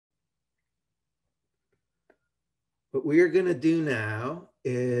What we are going to do now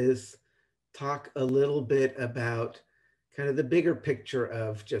is talk a little bit about kind of the bigger picture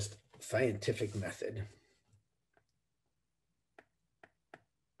of just scientific method.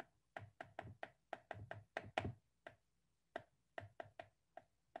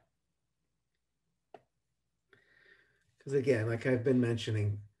 Because again, like I've been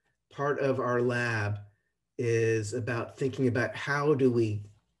mentioning, part of our lab is about thinking about how do we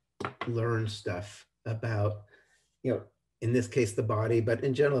learn stuff about, you know, in this case, the body, but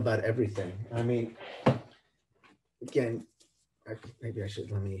in general about everything. I mean, again, maybe I should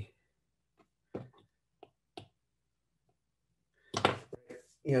let me,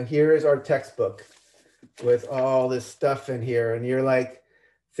 here is our textbook with all this stuff in here. And you're like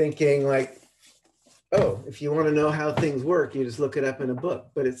thinking like, oh, if you want to know how things work, you just look it up in a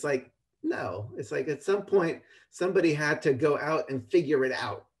book. But it's like, no, it's like at some point, somebody had to go out and figure it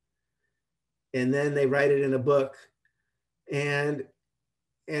out. And then they write it in a book. And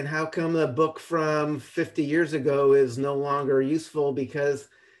and how come the book from 50 years ago is no longer useful? Because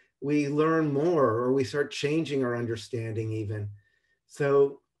we learn more or we start changing our understanding even.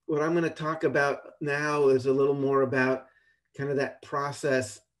 So what I'm going to talk about now is a little more about kind of that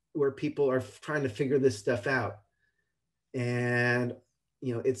process where people are trying to figure this stuff out, and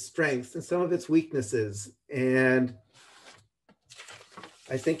its strengths and some of its weaknesses. And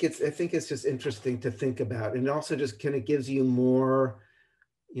I think it's just interesting to think about, and it also just kind of gives you more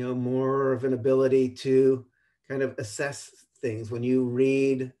of an ability to kind of assess things. When you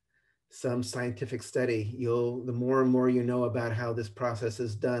read some scientific study, the more and more you know about how this process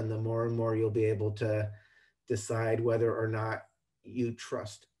is done, the more and more you'll be able to decide whether or not you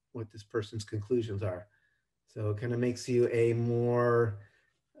trust what this person's conclusions are. So it kind of makes you a more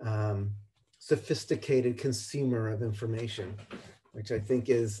sophisticated consumer of information, which I think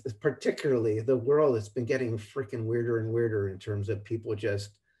is particularly the world. It's been getting freaking weirder and weirder in terms of people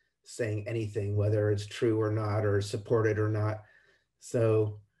just saying anything, whether it's true or not, or supported or not.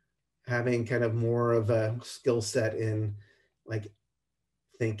 So having kind of more of a skill set in like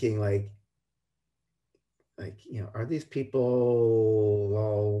thinking are these people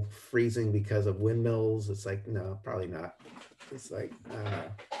all freezing because of windmills? It's like, no, probably not. It's like,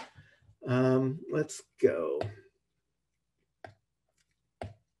 let's go.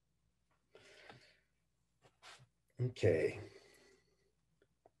 Okay.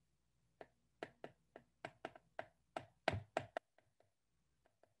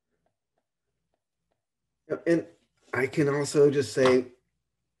 And I can also just say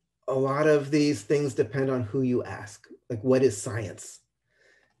a lot of these things depend on who you ask. Like, what is science?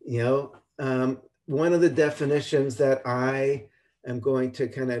 One of the definitions that I am going to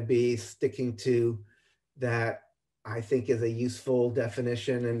kind of be sticking to, that I think is a useful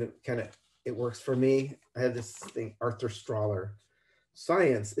definition and kind of it works for me. I have this thing, Arthur Strahler.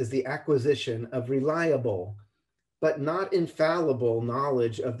 Science is the acquisition of reliable but not infallible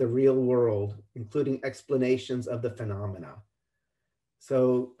knowledge of the real world, including explanations of the phenomena.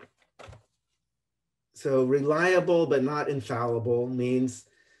 So, so reliable but not infallible means,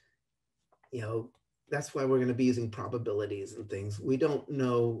 that's why we're going to be using probabilities and things. We don't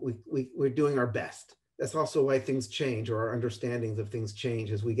know, we're doing our best. That's also why things change, or our understandings of things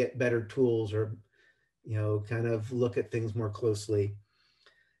change as we get better tools, or, kind of look at things more closely.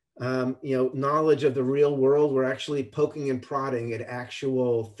 Knowledge of the real world, we're actually poking and prodding at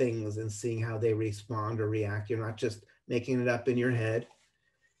actual things and seeing how they respond or react. You're not just making it up in your head,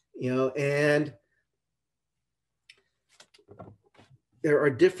 and there are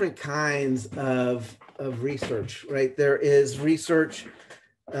different kinds of research, right? There is research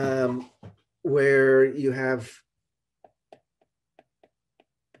where you have,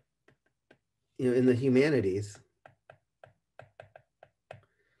 in the humanities,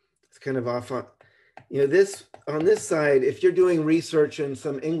 it's kind of off on, this on this side, if you're doing research in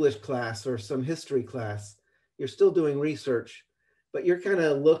some English class or some history class, you're still doing research, but you're kind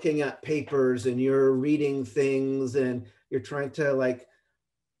of looking at papers and you're reading things and you're trying to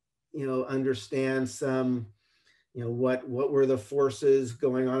understand some, what were the forces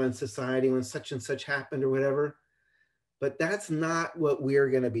going on in society when such and such happened or whatever. But that's not what we're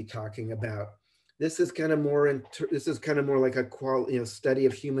going to be talking about. This is kind of more like a study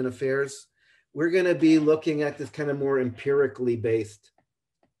of human affairs. We're going to be looking at this kind of more empirically based.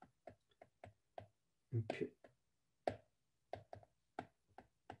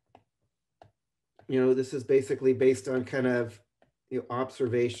 This is basically based on kind of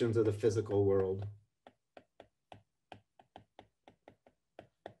observations of the physical world.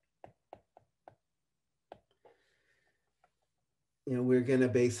 We're going to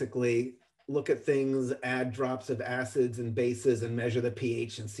basically look at things, add drops of acids and bases and measure the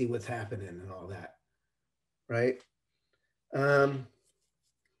pH and see what's happening and all that, right?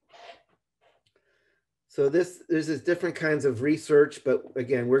 So there's this different kinds of research, but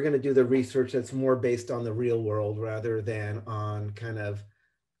again, we're going to do the research that's more based on the real world rather than on kind of,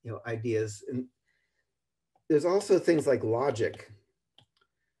 ideas. And there's also things like logic.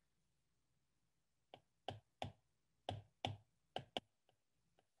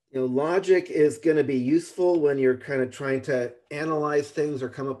 Logic is going to be useful when you're kind of trying to analyze things or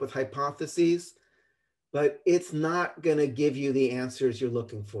come up with hypotheses, but it's not going to give you the answers you're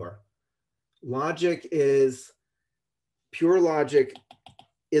looking for. Logic is pure logic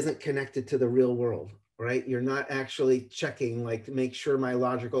isn't connected to the real world, right? You're not actually checking, like, to make sure my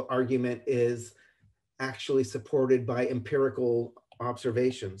logical argument is actually supported by empirical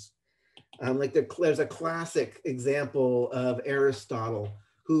observations. There's a classic example of Aristotle,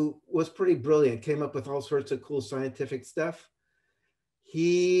 who was pretty brilliant, came up with all sorts of cool scientific stuff.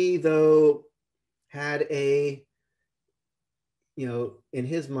 He, though, had in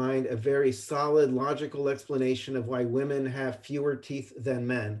his mind, a very solid logical explanation of why women have fewer teeth than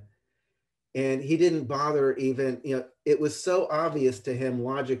men. And he didn't bother even, it was so obvious to him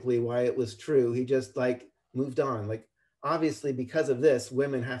logically why it was true. He just moved on. Obviously, because of this,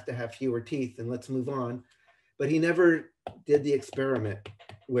 women have to have fewer teeth and let's move on. But he never did the experiment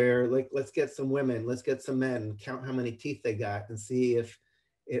where let's get some women, let's get some men, count how many teeth they got and see if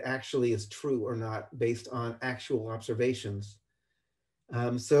it actually is true or not based on actual observations.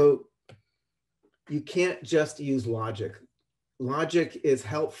 So you can't just use logic. Logic is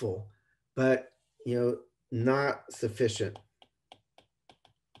helpful, but not sufficient.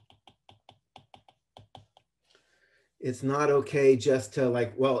 It's not okay just to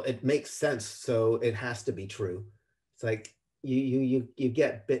it makes sense, so it has to be true. It's like you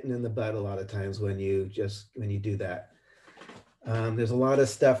get bitten in the butt a lot of times when you do that. There's a lot of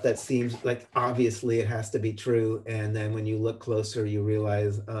stuff that seems like obviously it has to be true, and then when you look closer, you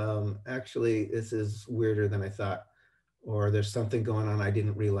realize actually this is weirder than I thought, or there's something going on I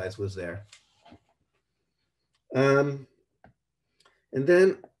didn't realize was there. And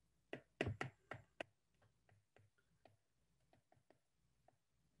then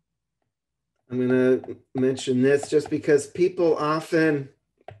I'm going to mention this just because people often,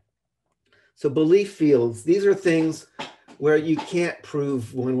 so belief fields, these are things where you can't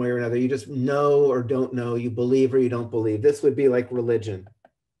prove one way or another. You just know or don't know, you believe or you don't believe. This would be like religion.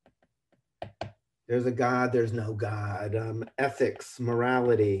 There's a God, there's no God. Ethics,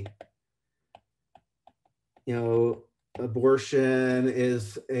 morality. Abortion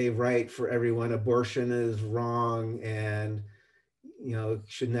is a right for everyone. Abortion is wrong and,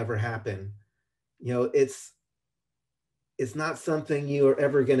 should never happen. It's not something you are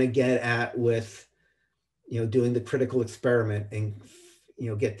ever going to get at with, doing the critical experiment and,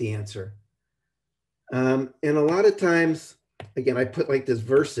 get the answer. And a lot of times, again, I put this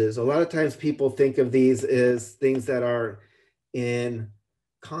verses, a lot of times people think of these as things that are in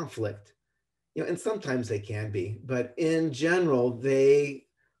conflict, and sometimes they can be, but in general, they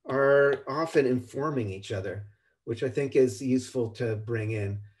are often informing each other, which I think is useful to bring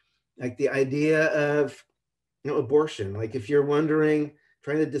in. Like the idea of, abortion, if you're wondering,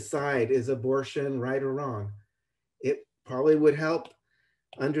 trying to decide, is abortion right or wrong? It probably would help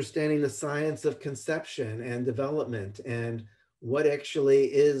understanding the science of conception and development and what actually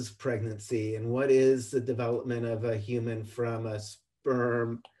is pregnancy and what is the development of a human from a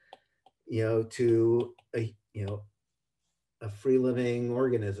sperm, to a free living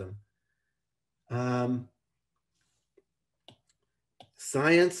organism.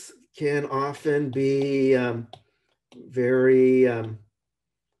 Science can often be very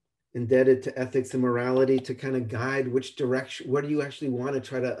indebted to ethics and morality to kind of guide which direction, what do you actually want to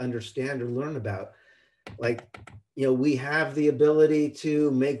try to understand or learn about? We have the ability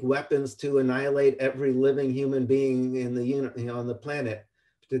to make weapons to annihilate every living human being in the on the planet.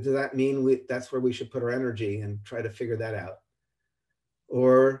 Does that mean that's where we should put our energy and try to figure that out?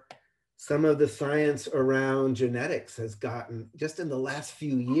 Or some of the science around genetics has gotten, just in the last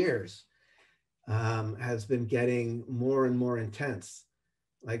few years, has been getting more and more intense.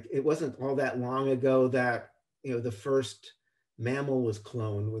 It wasn't all that long ago that, the first mammal was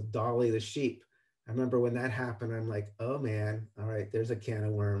cloned with Dolly the sheep. I remember when that happened, I'm like, oh man, all right, there's a can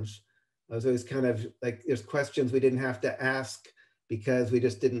of worms. I was always kind of there's questions we didn't have to ask because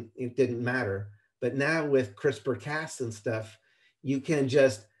it didn't matter. But now with CRISPR-Cas and stuff, you can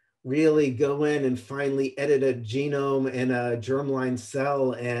just really go in and finally edit a genome in a germline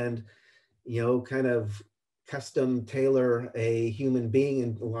cell and, kind of custom tailor a human being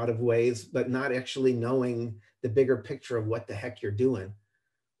in a lot of ways, but not actually knowing the bigger picture of what the heck you're doing.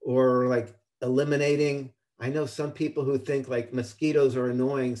 Or like eliminating, I know some people who think like mosquitoes are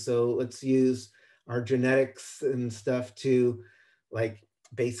annoying, so let's use our genetics and stuff to like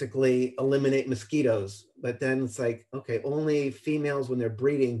basically eliminate mosquitoes. But then it's like, okay, only females when they're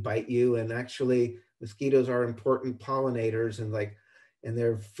breeding bite you, and actually mosquitoes are important pollinators and like, and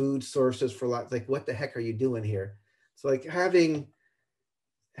they're food sources for lots. Like, what the heck are you doing here? So like having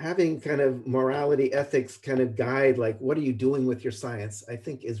kind of morality, ethics kind of guide, like, what are you doing with your science, I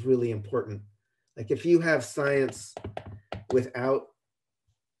think is really important. Like if you have science without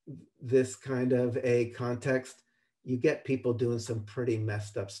this kind of a context, you get people doing some pretty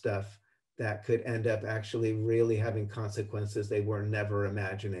messed up stuff that could end up actually really having consequences they were never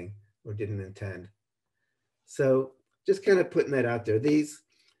imagining or didn't intend. So just kind of putting that out there. These,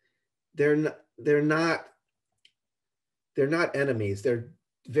 they're not enemies. They're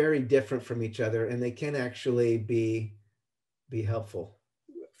very different from each other, and they can actually be helpful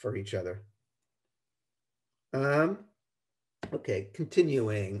for each other. Okay,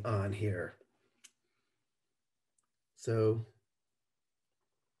 continuing on here. So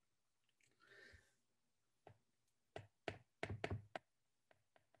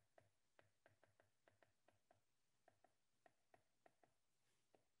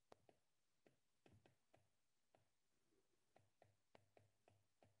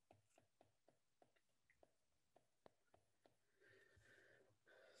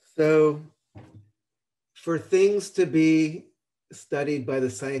for things to be studied by the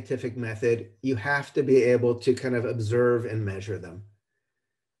scientific method, you have to be able to kind of observe and measure them.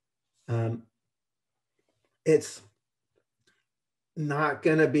 It's not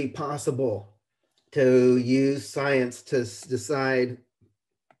going to be possible to use science to decide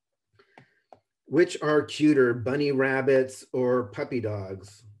which are cuter, bunny rabbits or puppy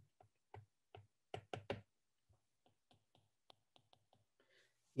dogs.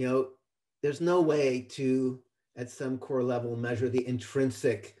 You know, there's no way to, at some core level, measure the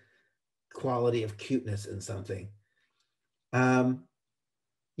intrinsic quality of cuteness in something.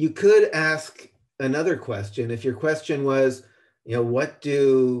 You could ask another question. If your question was, you know, what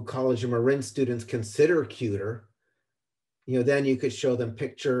do college and Marin students consider cuter? You know, then you could show them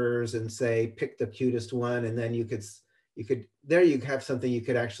pictures and say, pick the cutest one. And then you could, there you have something you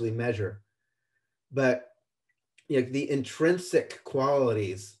could actually measure. But you know, the intrinsic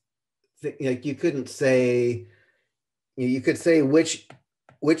qualities, like you couldn't say, you could say which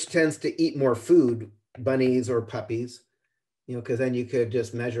tends to eat more food, bunnies or puppies, you know, because then you could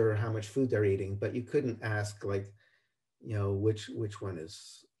just measure how much food they're eating, but you couldn't ask like, you know, which one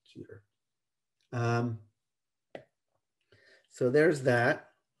is cuter. So there's that.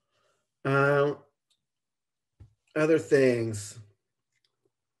 Other things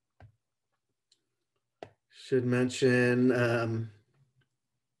should mention,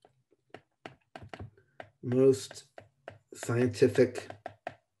 most scientific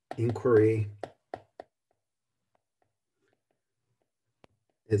inquiry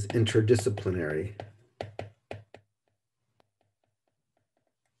is interdisciplinary.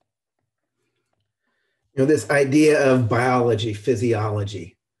 You know, this idea of biology,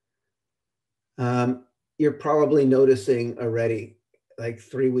 physiology. You're probably noticing already, like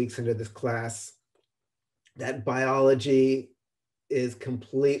 3 weeks into this class, that biology is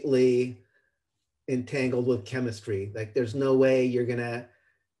completely entangled with chemistry. Like there's no way you're gonna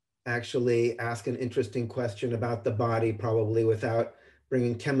actually ask an interesting question about the body probably without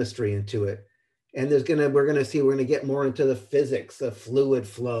bringing chemistry into it. And we're gonna get more into the physics of fluid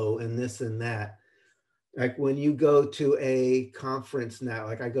flow and this and that. Like when you go to a conference now,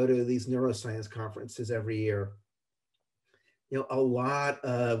 like I go to these neuroscience conferences every year, you know, a lot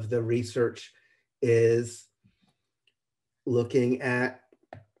of the research is looking at,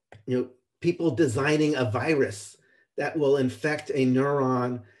 you know, people designing a virus that will infect a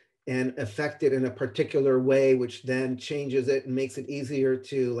neuron and affect it in a particular way, which then changes it and makes it easier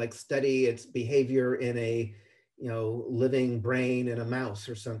to like study its behavior in a, you know, living brain in a mouse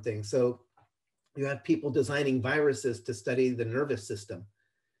or something. So you have people designing viruses to study the nervous system.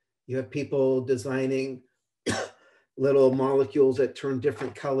 You have people designing little molecules that turn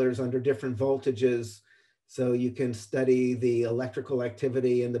different colors under different voltages, so you can study the electrical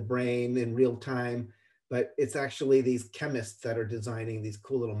activity in the brain in real time. But it's actually these chemists that are designing these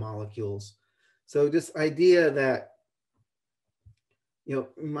cool little molecules. So this idea that, you know,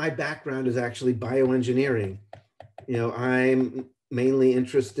 my background is actually bioengineering. You know, I'm mainly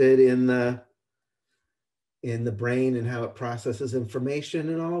interested in the brain and how it processes information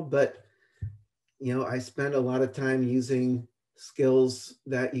and all, but I spend a lot of time using skills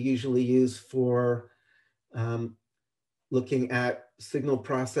that you usually use for um, looking at signal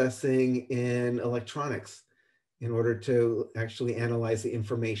processing in electronics in order to actually analyze the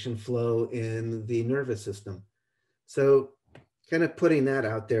information flow in the nervous system. So kind of putting that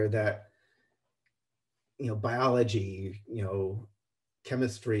out there that, biology,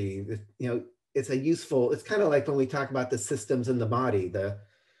 chemistry, it's a useful, it's kind of like when we talk about the systems in the body, the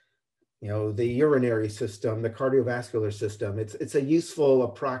urinary system, the cardiovascular system. It's a useful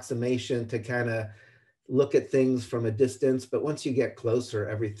approximation to kind of look at things from a distance, but once you get closer,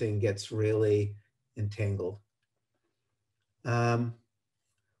 everything gets really entangled. Other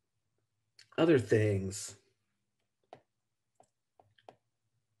things.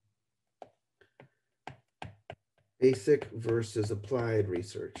 Basic versus applied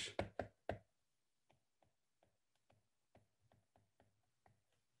research.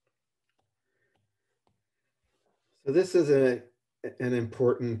 So this is an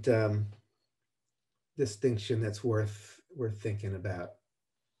important distinction that's worth thinking about.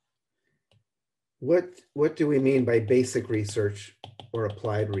 What do we mean by basic research or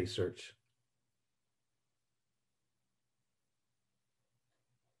applied research?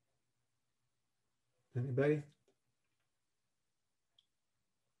 Anybody?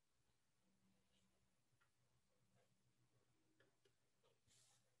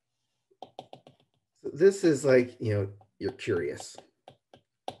 So this is like, you're curious.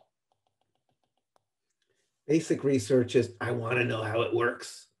 Basic research is, I want to know how it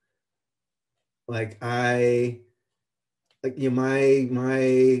works. Like my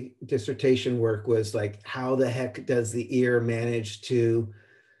dissertation work was like, how the heck does the ear manage to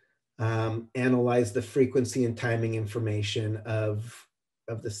analyze the frequency and timing information of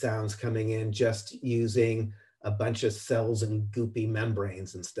the sounds coming in just using a bunch of cells and goopy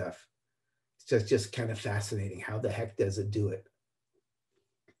membranes and stuff. It's just kind of fascinating. How the heck does it do it?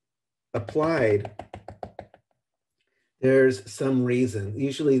 Applied, there's some reason.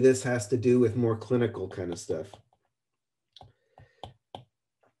 Usually this has to do with more clinical kind of stuff.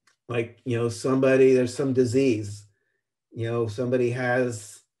 Like, there's some disease, somebody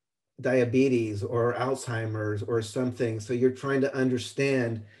has diabetes or Alzheimer's or something. So you're trying to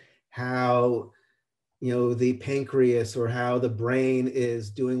understand how, the pancreas or how the brain is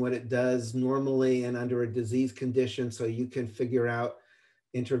doing what it does normally and under a disease condition, so you can figure out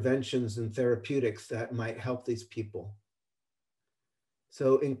interventions and therapeutics that might help these people.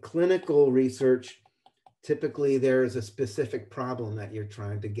 So in clinical research, typically there is a specific problem that you're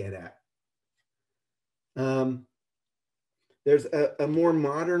trying to get at. There's a more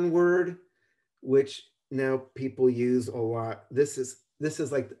modern word, which now people use a lot. This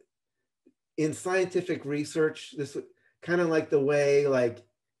is like in scientific research, this kind of like the way like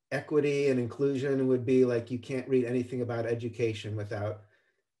equity and inclusion would be like, you can't read anything about education without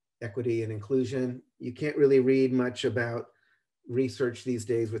equity and inclusion. You can't really read much about research these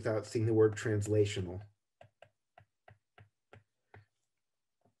days without seeing the word translational.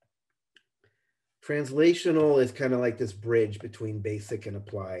 Translational is kind of like this bridge between basic and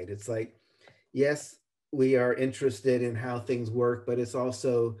applied. It's like, yes, we are interested in how things work, but it's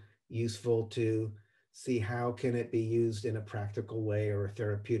also useful to see how can it be used in a practical way or a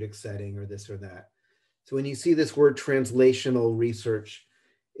therapeutic setting or this or that. So when you see this word translational research,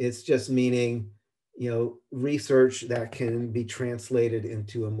 it's just meaning, research that can be translated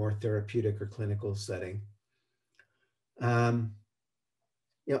into a more therapeutic or clinical setting.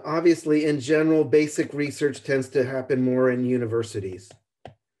 Obviously, in general, basic research tends to happen more in universities.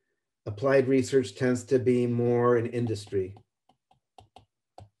 Applied research tends to be more in industry.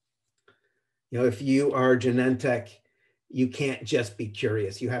 If you are Genentech, you can't just be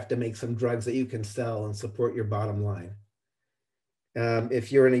curious. You have to make some drugs that you can sell and support your bottom line.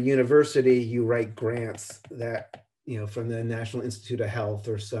 If you're in a university, you write grants that, from the National Institute of Health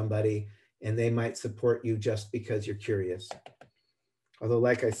or somebody, and they might support you just because you're curious. Although,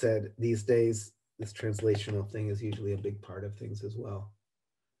 like I said, these days, this translational thing is usually a big part of things as well.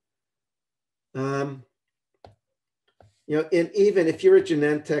 And even if you're at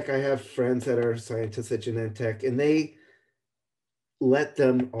Genentech, I have friends that are scientists at Genentech, and they let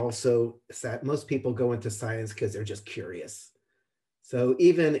them also, most people go into science because they're just curious. So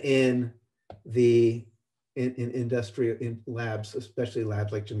even in industrial labs, especially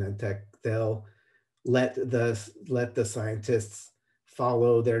labs like Genentech, they'll let the scientists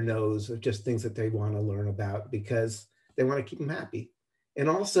follow their nose of just things that they want to learn about because they want to keep them happy. And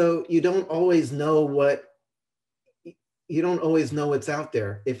also, you don't always know what's out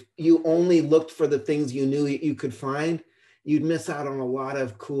there. If you only looked for the things you knew you could find, you'd miss out on a lot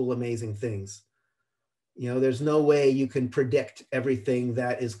of cool, amazing things. You know, there's no way you can predict everything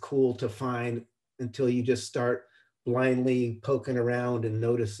that is cool to find until you just start blindly poking around and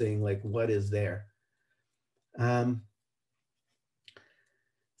noticing like what is there. Um,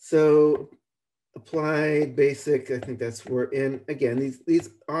 so applied, basic, I think that's we're in. Again, these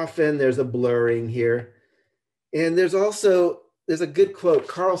often there's a blurring here. And there's also, there's a good quote,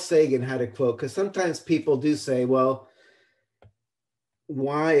 Carl Sagan had a quote, because sometimes people do say, well,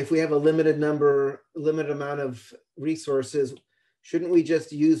 why, if we have a limited amount of resources, shouldn't we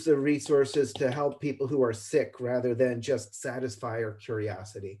just use the resources to help people who are sick rather than just satisfy our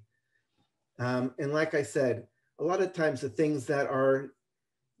curiosity? And like I said, a lot of times the things that are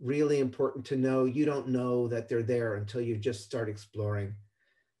really important to know, you don't know that they're there until you just start exploring.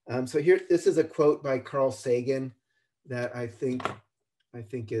 So here, this is a quote by Carl Sagan that I think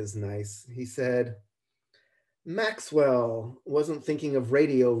is nice. He said, Maxwell wasn't thinking of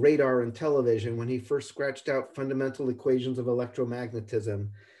radio, radar, and television when he first scratched out fundamental equations of electromagnetism.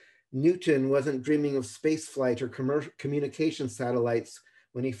 Newton wasn't dreaming of spaceflight or communication satellites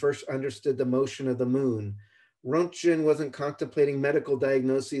when he first understood the motion of the moon. Röntgen wasn't contemplating medical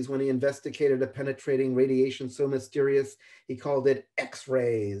diagnoses when he investigated a penetrating radiation so mysterious he called it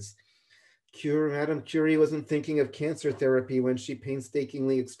X-rays. Madame Curie wasn't thinking of cancer therapy when she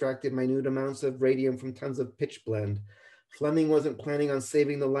painstakingly extracted minute amounts of radium from tons of pitchblende. Fleming wasn't planning on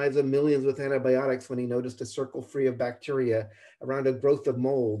saving the lives of millions with antibiotics when he noticed a circle free of bacteria around a growth of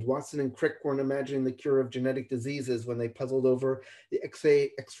mold. Watson and Crick weren't imagining the cure of genetic diseases when they puzzled over the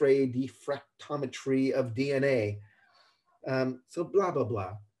X-ray diffractometry of DNA. So blah, blah,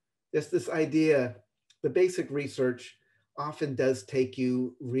 blah. Just this idea, the basic research often does take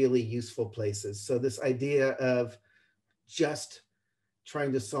you really useful places. So this idea of just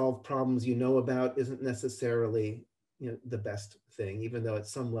trying to solve problems you know about isn't necessarily, you know, the best thing, even though at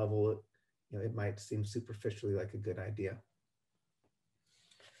some level, you know, it might seem superficially like a good idea.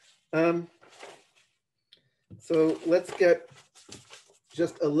 So let's get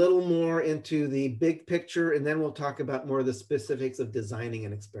just a little more into the big picture, and then we'll talk about more of the specifics of designing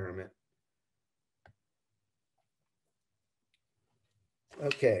an experiment.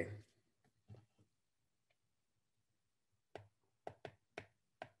 Okay.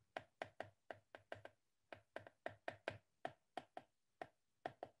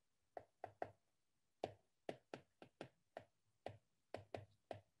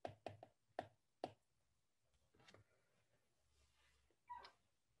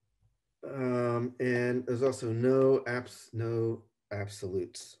 And there's also no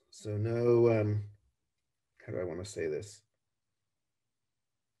absolutes. So no, how do I want to say this?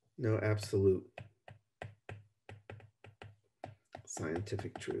 No absolute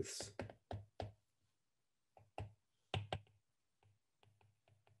scientific truths.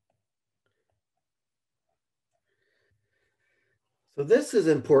 So this is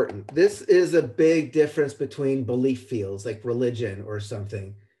important. This is a big difference between belief fields like religion or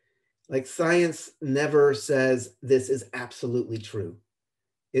something. Like science never says this is absolutely true.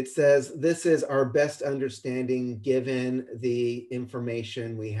 It says this is our best understanding given the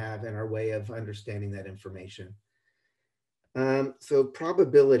information we have and our way of understanding that information. So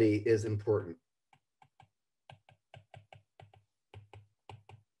probability is important.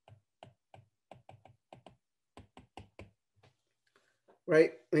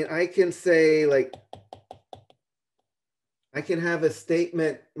 Right? I mean, I can say like, I can have a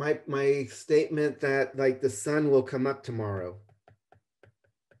statement, my statement that like the sun will come up tomorrow.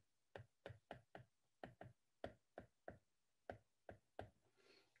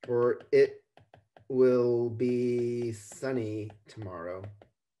 Or it will be sunny tomorrow.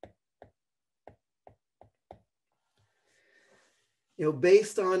 You know,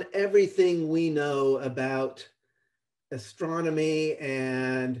 based on everything we know about astronomy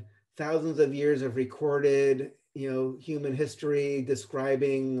and thousands of years of recorded, you know, human history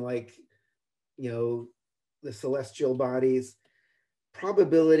describing like, you know, the celestial bodies,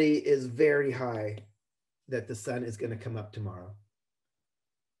 probability is very high that the sun is going to come up tomorrow.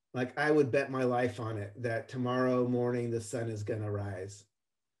 Like I would bet my life on it that tomorrow morning the sun is going to rise.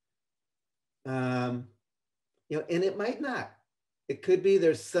 You know, and it might not. It could be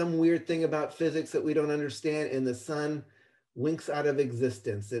there's some weird thing about physics that we don't understand, and the sun winks out of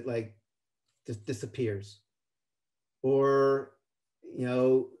existence. It like just disappears. Or, you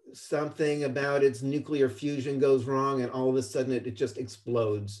know, something about its nuclear fusion goes wrong, and all of a sudden it just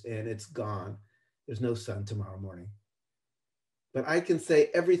explodes and it's gone. There's no sun tomorrow morning. But I can say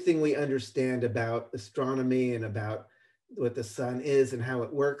everything we understand about astronomy and about what the sun is and how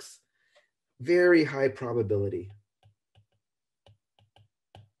it works, very high probability.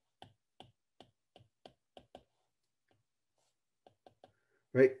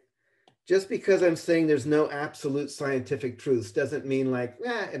 right? Just because I'm saying there's no absolute scientific truths doesn't mean like,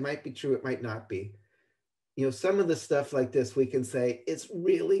 it might be true, it might not be. You know, some of the stuff like this, we can say it's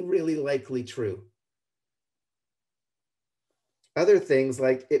really, really likely true. Other things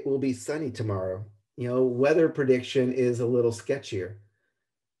like it will be sunny tomorrow, you know, weather prediction is a little sketchier.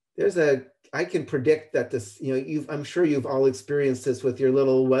 I can predict that this, you know, I'm sure you've all experienced this with your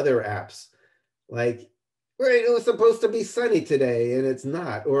little weather apps. Like, wait, it was supposed to be sunny today and it's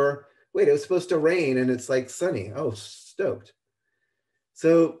not. Or wait, it was supposed to rain and it's like sunny. Oh, stoked.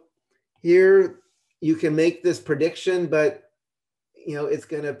 So here you can make this prediction, but you know, it's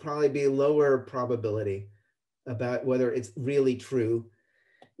going to probably be lower probability about whether it's really true.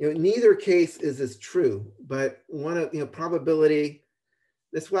 You know, neither case is as true, but one of, you know, probability,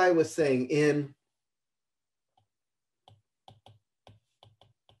 that's why I was saying in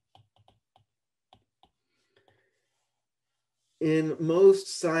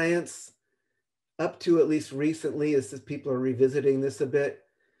most science, up to at least recently, as people are revisiting this a bit,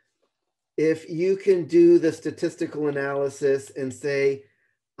 if you can do the statistical analysis and say,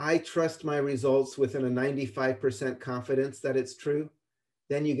 I trust my results within a 95% confidence that it's true,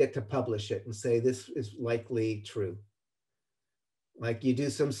 then you get to publish it and say, this is likely true. Like you do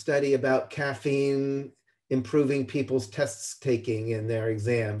some study about caffeine improving people's tests taking in their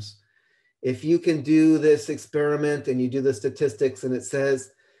exams. If you can do this experiment and you do the statistics and it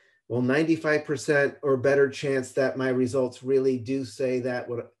says, well, 95% or better chance that my results really do say that,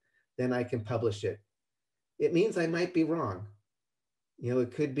 then I can publish it. It means I might be wrong. You know,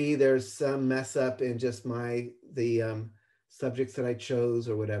 it could be there's some mess up in just the subjects that I chose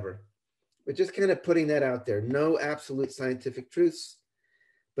or whatever. But just kind of putting that out there. No absolute scientific truths.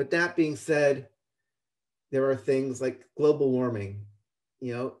 But that being said, there are things like global warming.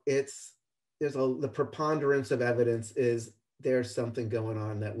 You know, the preponderance of evidence is there's something going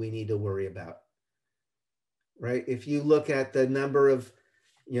on that we need to worry about, right? If you look at the number of,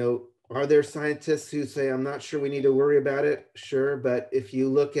 you know, are there scientists who say, I'm not sure we need to worry about it? Sure. But if you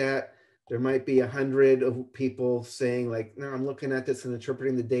look at, there might be 100 of people saying like, no, I'm looking at this and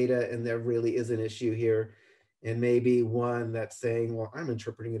interpreting the data and there really is an issue here. And maybe one that's saying, well, I'm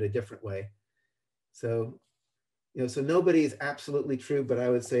interpreting it a different way. So, you know, so nobody is absolutely true, but I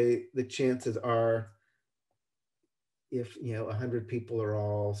would say the chances are, if, you know, 100 people are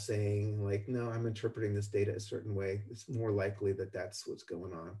all saying like, no, I'm interpreting this data a certain way, it's more likely that that's what's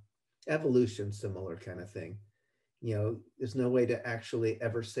going on. Evolution, similar kind of thing. You know, there's no way to actually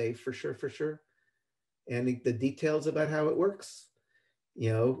ever say for sure. And the details about how it works,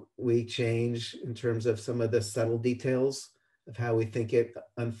 you know, we change in terms of some of the subtle details of how we think it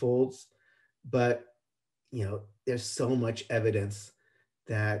unfolds. But, you know, there's so much evidence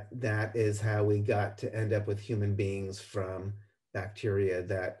that that is how we got to end up with human beings from bacteria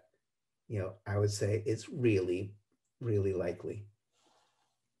that, you know, I would say it's really, really likely.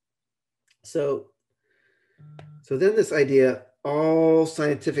 So then this idea, all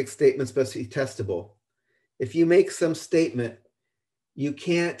scientific statements must be testable. If you make some statement, you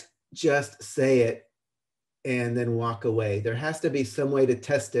can't just say it and then walk away. There has to be some way to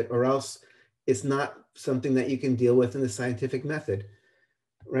test it, or else it's not something that you can deal with in the scientific method,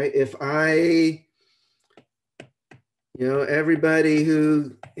 right? If I, you know, everybody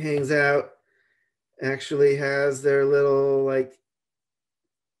who hangs out actually has their little, like,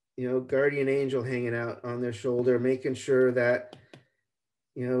 you know, guardian angel hanging out on their shoulder, making sure that,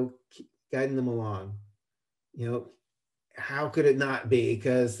 you know, guiding them along, you know, how could it not be?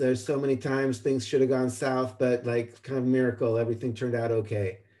 Because there's so many times things should have gone south, but like kind of miracle, everything turned out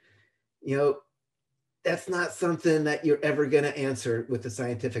okay. You know, that's not something that you're ever going to answer with the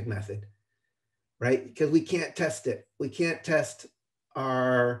scientific method, right? Because we can't test it. We can't test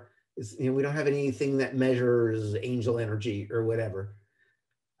you know, we don't have anything that measures angel energy or whatever.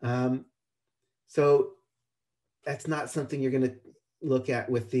 So that's not something you're going to look at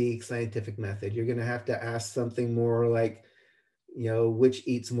with the scientific method. You're going to have to ask something more like, you know, which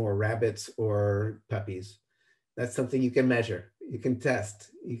eats more, rabbits or puppies? That's something you can measure, you can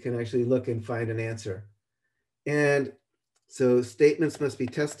test, you can actually look and find an answer. And so statements must be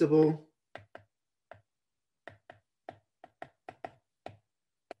testable.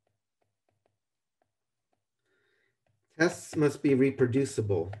 Tests must be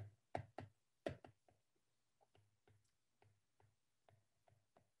reproducible.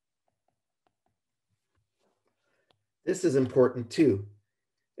 This is important too.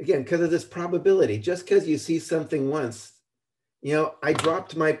 Again, because of this probability, just because you see something once, you know, I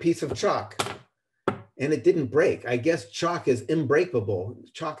dropped my piece of chalk and it didn't break. I guess chalk is unbreakable.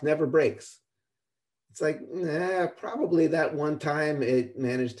 Chalk never breaks. It's like, probably that one time it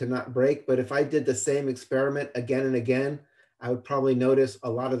managed to not break, but if I did the same experiment again and again, I would probably notice a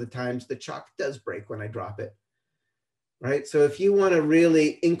lot of the times the chalk does break when I drop it, right? So if you want to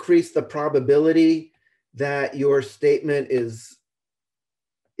really increase the probability that your statement is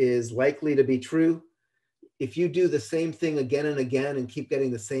likely to be true, if you do the same thing again and again and keep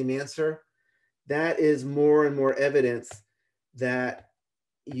getting the same answer, that is more and more evidence that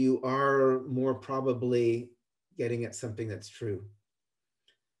you are more probably getting at something that's true.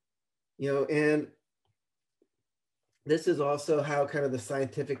 And this is also how kind of the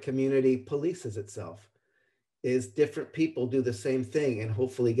scientific community polices itself, is different people do the same thing and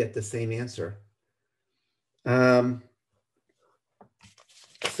hopefully get the same answer. So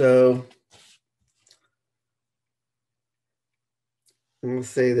I'm going to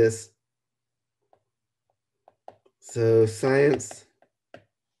say this. So science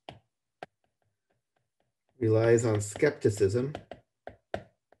relies on skepticism.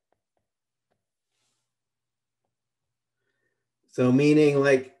 So meaning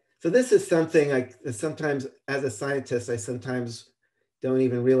like, so this is something like sometimes as a scientist, I sometimes don't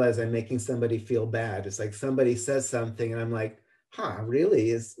even realize I'm making somebody feel bad. It's like somebody says something and I'm like,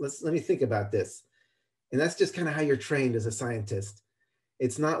 really? Let me think about this. And that's just kind of how you're trained as a scientist.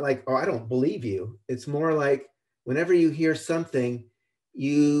 It's not like, oh, I don't believe you. It's more like whenever you hear something,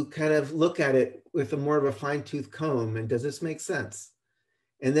 you kind of look at it with a more of a fine-tooth comb and does this make sense?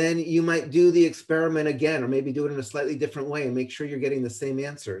 And then you might do the experiment again, or maybe do it in a slightly different way and make sure you're getting the same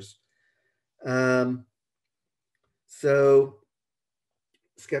answers. So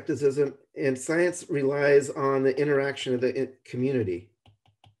skepticism and science relies on the interaction of the community.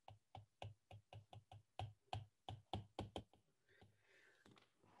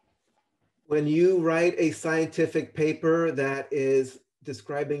 When you write a scientific paper that is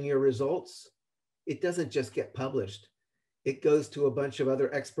describing your results, it doesn't just get published. It goes to a bunch of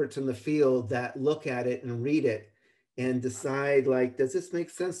other experts in the field that look at it and read it and decide, like, does this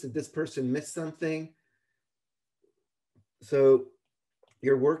make sense? Did this person miss something? So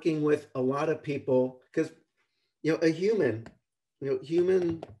you're working with a lot of people because, a human,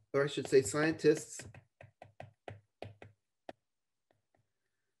 or I should say scientists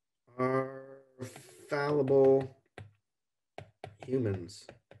are fallible humans.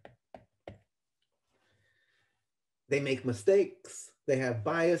 They make mistakes, they have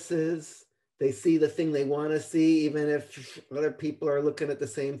biases, they see the thing they want to see, even if other people are looking at the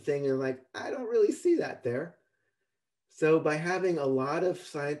same thing and like, I don't really see that there. So by having a lot of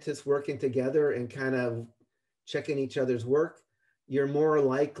scientists working together and kind of checking each other's work, you're more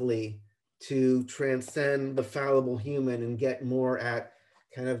likely to transcend the fallible human and get more at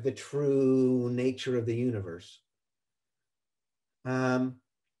kind of the true nature of the universe.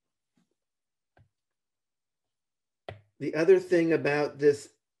 The other thing about this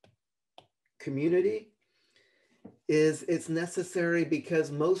community is it's necessary because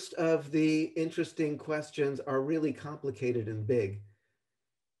most of the interesting questions are really complicated and big.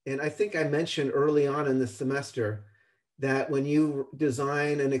 And I think I mentioned early on in the semester that when you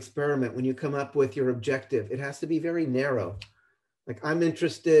design an experiment, when you come up with your objective, it has to be very narrow. Like I'm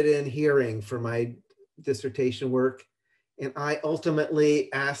interested in hearing for my dissertation work. And I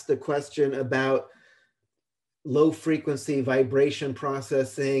ultimately asked the question about low frequency vibration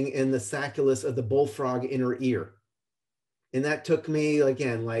processing in the sacculus of the bullfrog inner ear. And that took me,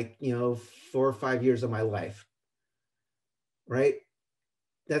 again, 4 or 5 years of my life, right?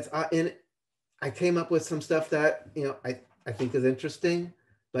 And I came up with some stuff that, I think is interesting,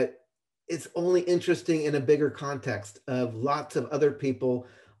 but it's only interesting in a bigger context of lots of other people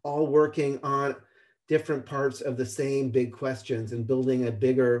all working on different parts of the same big questions and building a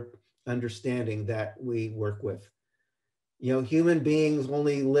bigger understanding that we work with. Human beings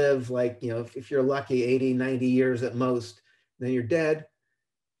only live if you're lucky, 80, 90 years at most, then you're dead.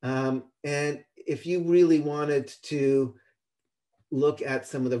 And if you really wanted to look at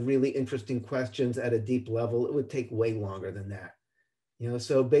some of the really interesting questions at a deep level, it would take way longer than that.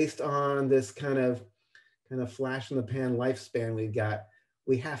 So based on this kind of flash in the pan lifespan we've got,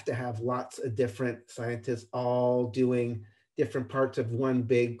 we have to have lots of different scientists all doing different parts of one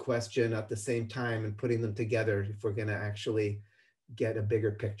big question at the same time and putting them together if we're going to actually get a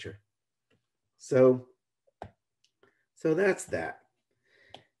bigger picture. So that's that.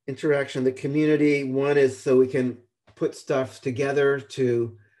 Interaction, the community. One is so we can put stuff together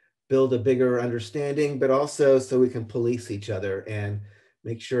to build a bigger understanding, but also so we can police each other and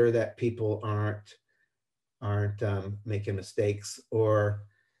make sure that people aren't making mistakes or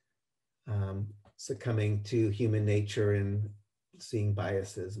succumbing to human nature and seeing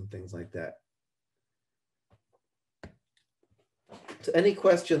biases and things like that. So any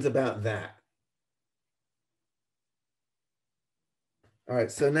questions about that? All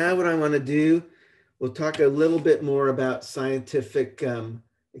right, so now what I want to do, we'll talk a little bit more about scientific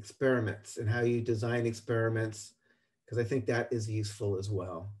experiments and how you design experiments, because I think that is useful as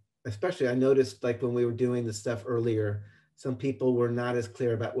well. Especially I noticed like when we were doing the stuff earlier, some people were not as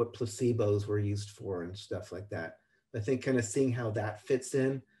clear about what placebos were used for and stuff like that. I think kind of seeing how that fits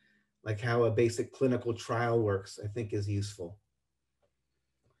in, like how a basic clinical trial works, I think is useful.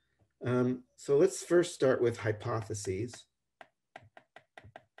 So let's first start with hypotheses.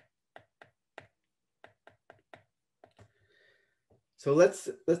 So let's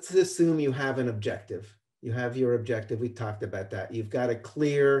assume you have an objective. You have your objective. We talked about that. You've got a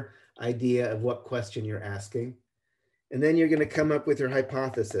clear idea of what question you're asking. And then you're going to come up with your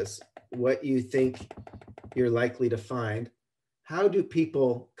hypothesis, what you think you're likely to find. How do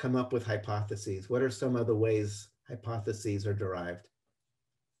people come up with hypotheses? What are some of the ways hypotheses are derived?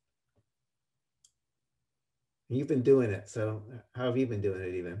 You've been doing it. So how have you been doing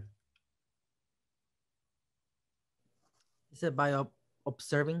it even? Is it by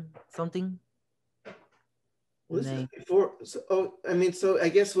observing something? Well, this is before. So, so I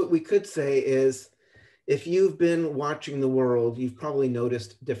guess what we could say is if you've been watching the world, you've probably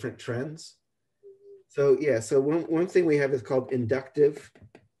noticed different trends. So yeah, so one thing we have is called inductive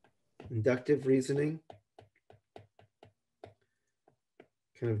reasoning,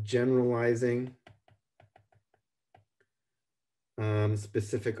 kind of generalizing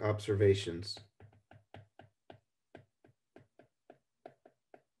specific observations.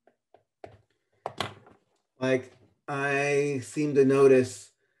 Like I seem to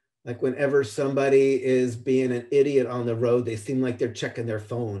notice, like whenever somebody is being an idiot on the road, they seem like they're checking their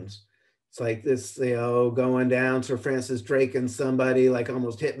phones. It's like this, going down Sir Francis Drake and somebody like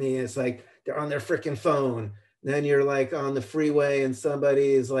almost hit me. It's like they're on their freaking phone. Then you're like on the freeway and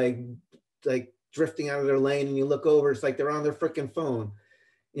somebody is like drifting out of their lane and you look over, it's like they're on their freaking phone.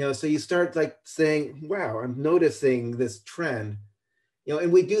 So you start like saying, wow, I'm noticing this trend.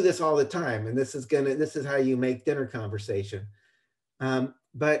 And we do this all the time. And this is how you make dinner conversation.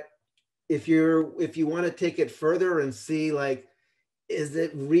 But if you want to take it further and see like, is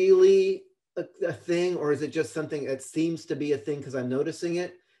it really a thing or is it just something that seems to be a thing because I'm noticing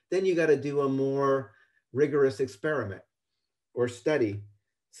it? Then you got to do a more rigorous experiment or study.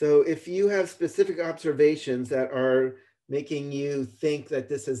 So if you have specific observations that are making you think that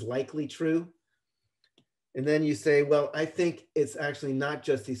this is likely true, and then you say, well, I think it's actually not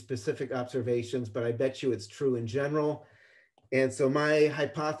just these specific observations, but I bet you it's true in general. And so my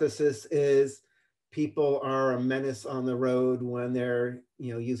hypothesis is people are a menace on the road when they're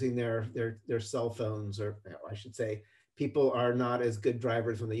using their cell phones, or I should say people are not as good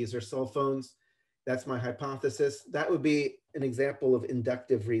drivers when they use their cell phones. That's my hypothesis. That would be an example of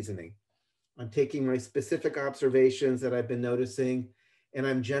inductive reasoning. I'm taking my specific observations that I've been noticing and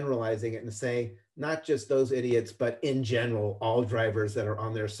I'm generalizing it and saying, not just those idiots, but in general, all drivers that are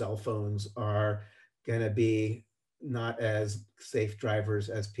on their cell phones are going to be not as safe drivers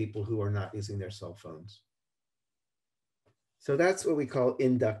as people who are not using their cell phones. So that's what we call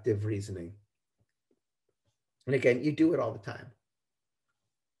inductive reasoning. And again, you do it all the time.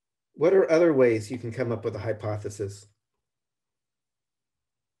 What are other ways you can come up with a hypothesis?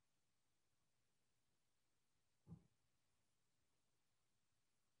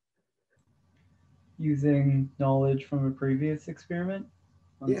 Using knowledge from a previous experiment.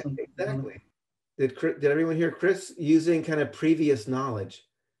 Yeah, exactly. Did everyone hear Chris? Using kind of previous knowledge.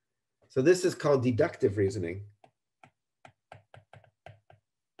 So this is called deductive reasoning.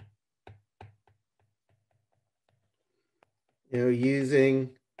 Using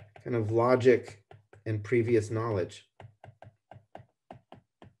kind of logic and previous knowledge.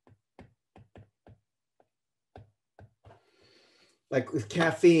 Like with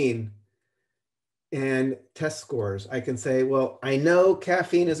caffeine and test scores, I can say, well, I know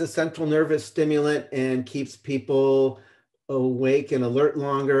caffeine is a central nervous stimulant and keeps people awake and alert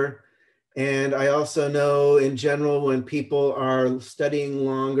longer. And I also know in general, when people are studying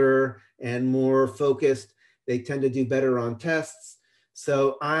longer and more focused, they tend to do better on tests.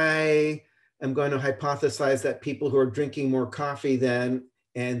 So I am going to hypothesize that people who are drinking more coffee then,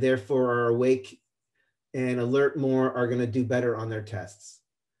 and therefore are awake and alert more, are going to do better on their tests.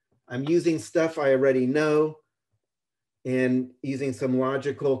 I'm using stuff I already know and using some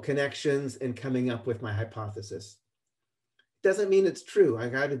logical connections and coming up with my hypothesis. Doesn't mean it's true. I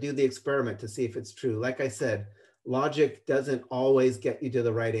got to do the experiment to see if it's true. Like I said, logic doesn't always get you to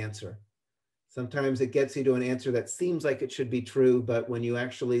the right answer. Sometimes it gets you to an answer that seems like it should be true, but when you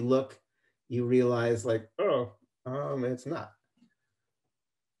actually look, you realize like, oh, it's not.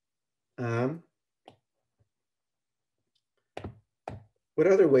 Um, what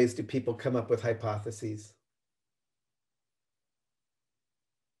other ways do people come up with hypotheses?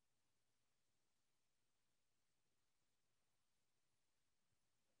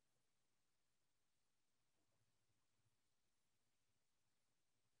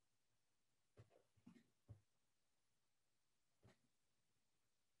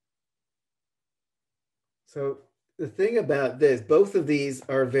 So the thing about this, both of these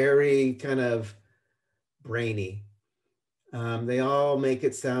are very kind of brainy. They all make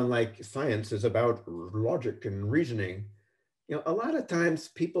it sound like science is about logic and reasoning. You know, a lot of times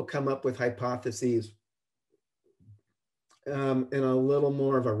people come up with hypotheses in a little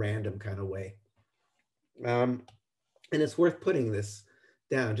more of a random kind of way. And it's worth putting this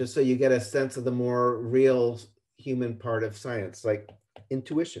down just so you get a sense of the more real human part of science, like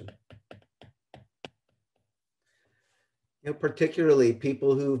intuition. You know, particularly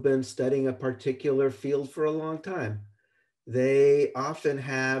people who've been studying a particular field for a long time. They often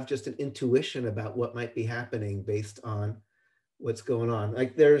have just an intuition about what might be happening based on what's going on.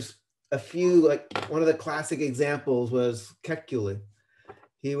 Like there's a few, like one of the classic examples was Kekule.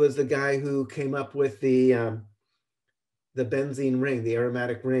 He was the guy who came up with the benzene ring, the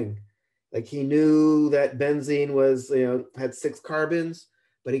aromatic ring. Like he knew that benzene was, had 6 carbons,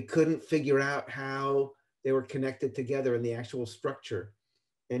 but he couldn't figure out how they were connected together in the actual structure.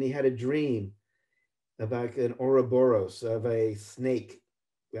 And he had a dream about an Ouroboros, of a snake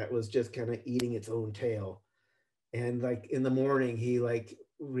that was just kind of eating its own tail. And like in the morning, he like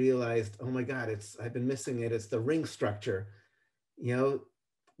realized, oh my God, I've been missing it. It's the ring structure,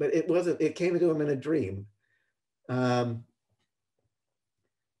 but it wasn't, it came to him in a dream.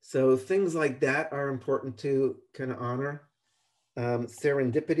 So things like that are important to kind of honor.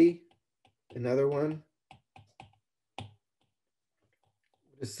 Serendipity, another one.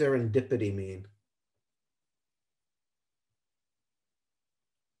 What does serendipity mean?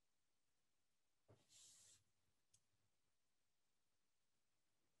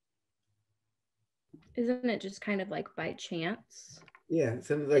 Isn't it just kind of like by chance? Yeah,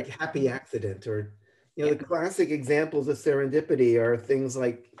 something like happy accident, or the classic examples of serendipity are things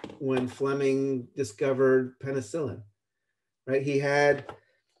like when Fleming discovered penicillin, right? He had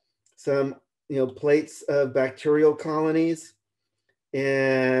some, plates of bacterial colonies,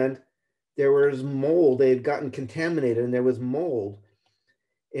 and there was mold. They had gotten contaminated, and there was mold.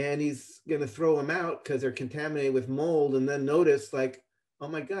 And he's going to throw them out because they're contaminated with mold, and then notice like, oh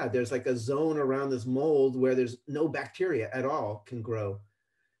my God, there's like a zone around this mold where there's no bacteria at all can grow.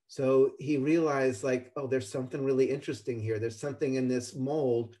 So he realized like, oh, there's something really interesting here. There's something in this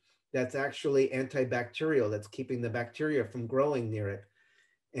mold that's actually antibacterial, that's keeping the bacteria from growing near it.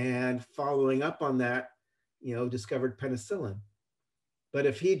 And following up on that, discovered penicillin. But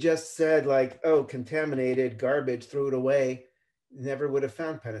if he just said like, oh, contaminated, garbage, threw it away, never would have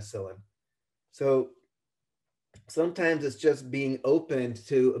found penicillin. So sometimes it's just being open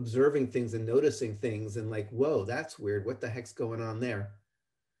to observing things and noticing things and like, whoa, that's weird. What the heck's going on there?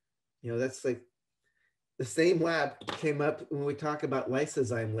 That's like the same lab came up when we talk about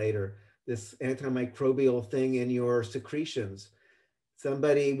lysozyme later, this antimicrobial thing in your secretions.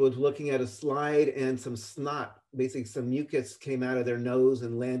 Somebody was looking at a slide and some snot, basically some mucus came out of their nose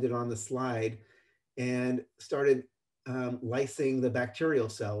and landed on the slide and started lysing the bacterial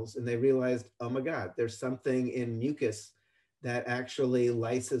cells. And they realized, oh my God, there's something in mucus that actually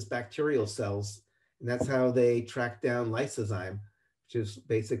lyses bacterial cells. And that's how they tracked down lysozyme, which is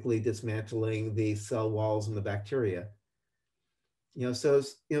basically dismantling the cell walls and the bacteria. So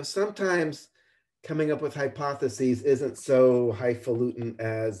sometimes coming up with hypotheses isn't so highfalutin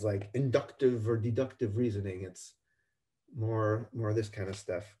as like inductive or deductive reasoning. It's more this kind of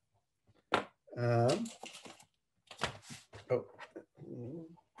stuff.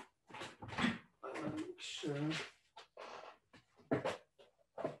 Sure.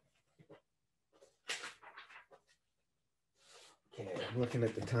 Okay, I'm looking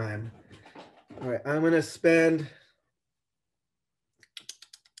at the time. All right, I'm going to spend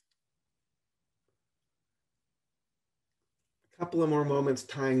a couple of more moments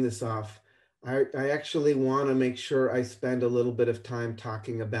tying this off. I actually want to make sure I spend a little bit of time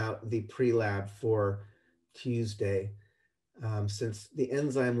talking about the pre-lab for Tuesday, since the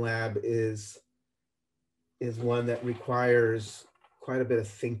enzyme lab is one that requires quite a bit of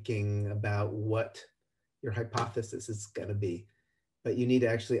thinking about what your hypothesis is going to be. But you need to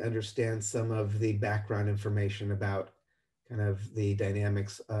actually understand some of the background information about kind of the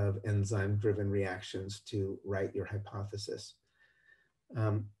dynamics of enzyme-driven reactions to write your hypothesis.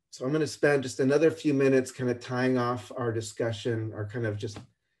 So I'm going to spend just another few minutes kind of tying off our discussion, or kind of just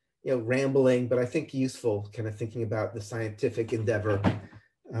rambling, but I think useful, kind of thinking about the scientific endeavor.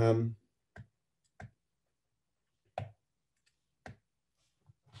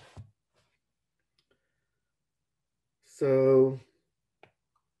 So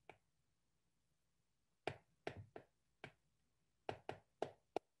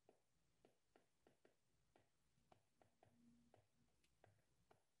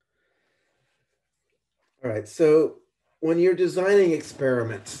all right, so when you're designing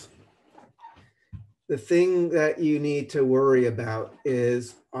experiments, the thing that you need to worry about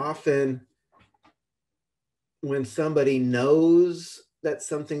is often when somebody knows that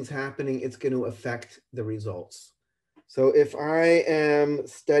something's happening, it's going to affect the results. So if I am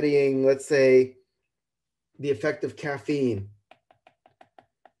studying, let's say, the effect of caffeine,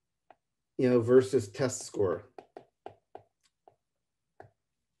 versus test score.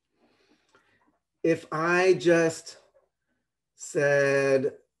 If I just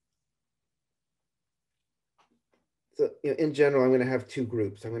said, so in general, I'm going to have two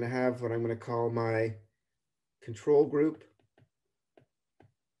groups. I'm going to have what I'm going to call my control group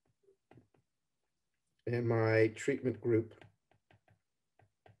and my treatment group.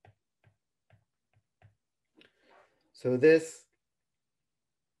 So this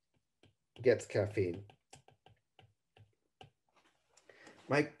gets caffeine.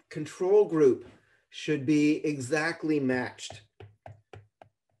 My control group should be exactly matched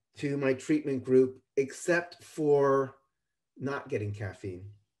to my treatment group, except for not getting caffeine.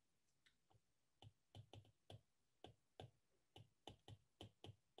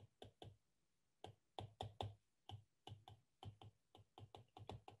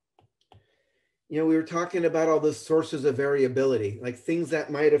 We were talking about all the sources of variability, like things that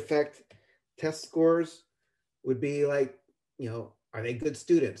might affect test scores would be like, are they good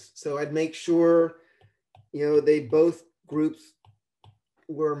students? So I'd make sure, they both groups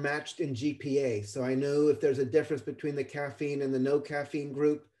were matched in GPA. So I know if there's a difference between the caffeine and the no caffeine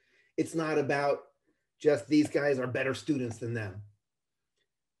group, it's not about just these guys are better students than them.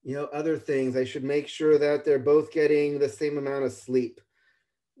 Other things, I should make sure that they're both getting the same amount of sleep.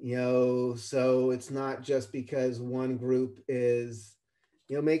 So it's not just because one group is,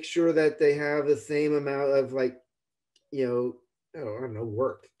 make sure that they have the same amount of like, I don't know,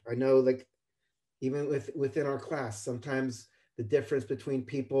 work. I know like even within our class, sometimes the difference between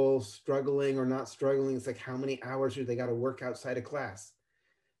people struggling or not struggling, it's like how many hours do they got to work outside of class.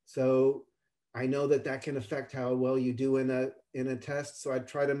 So I know that can affect how well you do in a test. So I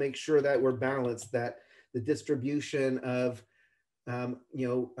try to make sure that we're balanced, that the distribution of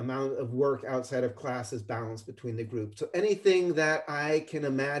amount of work outside of class is balanced between the group. So anything that I can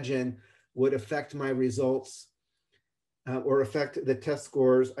imagine would affect my results or affect the test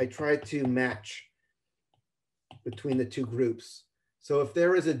scores, I try to match between the two groups. So if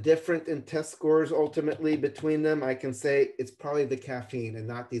there is a difference in test scores ultimately between them, I can say it's probably the caffeine and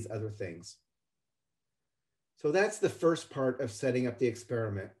not these other things. So that's the first part of setting up the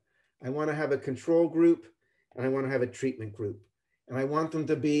experiment. I want to have a control group and I want to have a treatment group. And I want them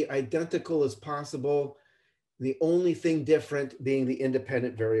to be identical as possible. The only thing different being the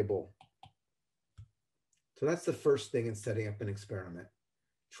independent variable. So that's the first thing in setting up an experiment.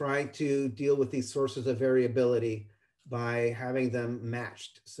 Try to deal with these sources of variability by having them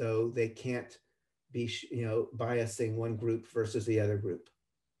matched so they can't be, biasing one group versus the other group.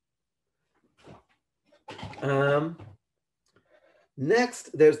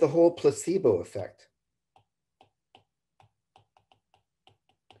 Next, there's the whole placebo effect,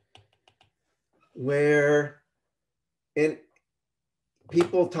 where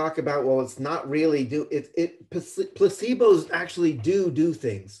people talk about, well, it's not really placebos actually do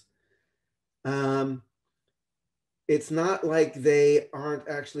things. It's not like they aren't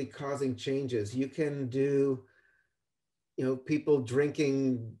actually causing changes. You can do, people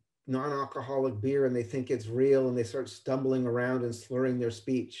drinking non-alcoholic beer and they think it's real and they start stumbling around and slurring their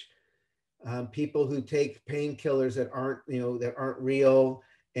speech. People who take painkillers that aren't real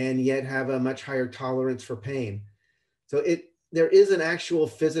and yet have a much higher tolerance for pain. So there is an actual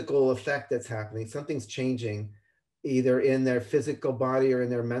physical effect that's happening. Something's changing either in their physical body or in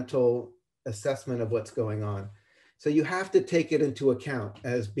their mental assessment of what's going on. So you have to take it into account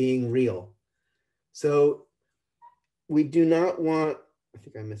as being real. So we do not want, I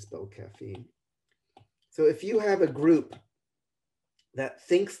think I misspelled caffeine. So if you have a group that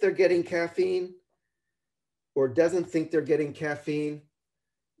thinks they're getting caffeine or doesn't think they're getting caffeine,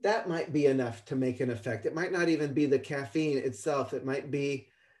 that might be enough to make an effect. It might not even be the caffeine itself. It might be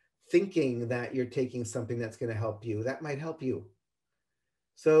thinking that you're taking something that's going to help you. That might help you.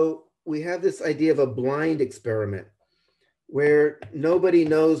 So we have this idea of a blind experiment where nobody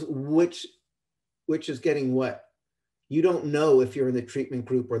knows which is getting what. You don't know if you're in the treatment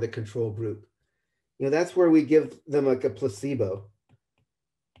group or the control group. You know, that's where we give them like a placebo.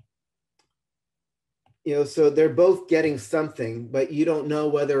 You know, so they're both getting something, but you don't know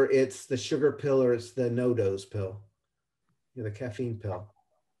whether it's the sugar pill or it's the no-dose pill, you know, the caffeine pill.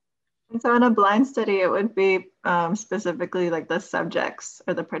 And so in a blind study, it would be specifically like the subjects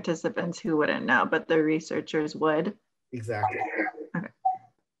or the participants who wouldn't know, but the researchers would. Exactly. Okay.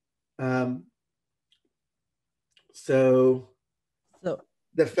 So So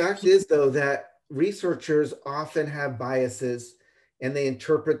the fact is, though, that researchers often have biases and they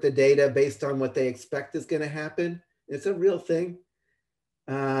interpret the data based on what they expect is going to happen. It's a real thing.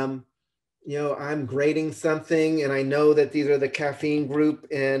 You know, I'm grading something and I know that these are the caffeine group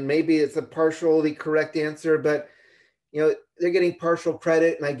and maybe it's a partially correct answer, but you know, they're getting partial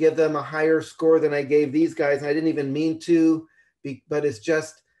credit and I give them a higher score than I gave these guys. And I didn't even mean to, but it's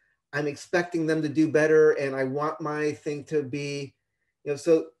just, I'm expecting them to do better and I want my thing to be, you know,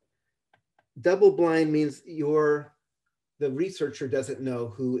 so double blind means the researcher doesn't know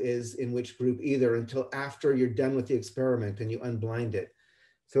who is in which group either until after you're done with the experiment and you unblind it.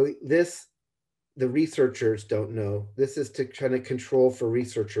 So this, the researchers don't know. This is to kind of control for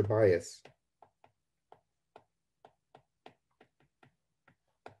researcher bias.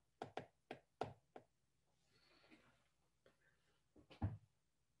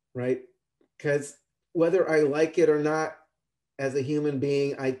 Right? Because whether I like it or not, as a human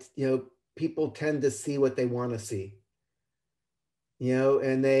being, you know, people tend to see what they want to see. You know,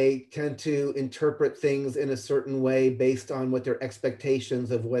 and they tend to interpret things in a certain way based on what their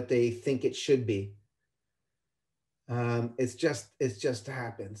expectations of what they think it should be. It just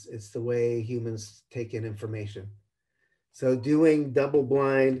happens. It's the way humans take in information. So doing double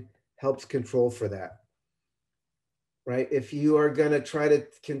blind helps control for that. Right? If you are going to try to,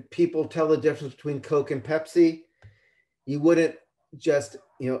 can people tell the difference between Coke and Pepsi? You wouldn't just,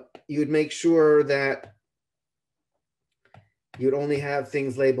 you know, you would make sure that you'd only have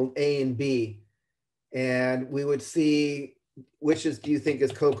things labeled A and B. And we would see which do you think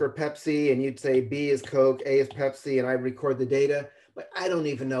is Coke or Pepsi? And you'd say B is Coke, A is Pepsi, and I record the data. But I don't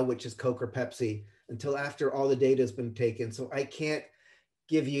even know which is Coke or Pepsi until after all the data has been taken. So I can't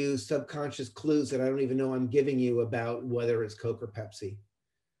give you subconscious clues that I don't even know I'm giving you about whether it's Coke or Pepsi.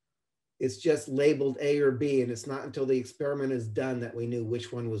 It's just labeled A or B, and it's not until the experiment is done that we knew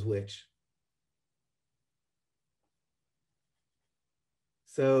which one was which.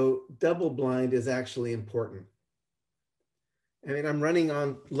 So double blind is actually important. I mean, I'm running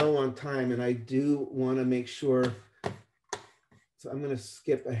low on time, and I do want to make sure. So I'm going to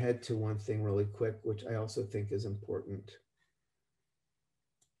skip ahead to one thing really quick, which I also think is important.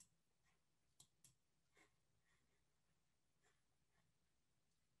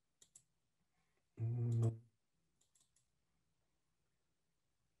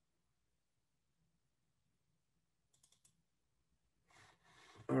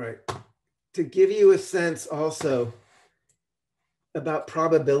 All right. To give you a sense also about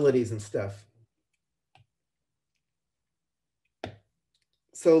probabilities and stuff.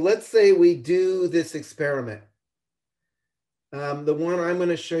 So let's say we do this experiment. The one I'm going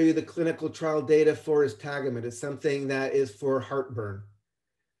to show you the clinical trial data for is Tagamet. It's something that is for heartburn.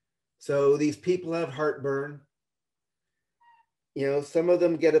 So these people have heartburn. You know, some of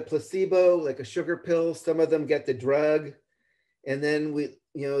them get a placebo, like a sugar pill. Some of them get the drug. And then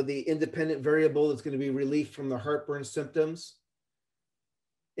you know, the independent variable is going to be relief from the heartburn symptoms.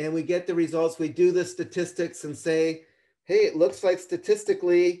 And we get the results. We do the statistics and say, hey, it looks like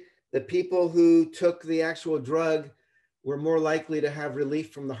statistically the people who took the actual drug were more likely to have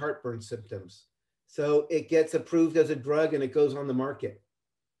relief from the heartburn symptoms. So it gets approved as a drug and it goes on the market.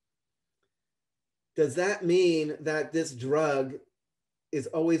 Does that mean that this drug is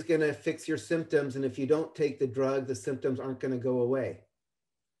always going to fix your symptoms? And if you don't take the drug, the symptoms aren't going to go away?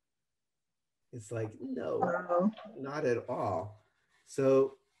 It's like, no, not at all.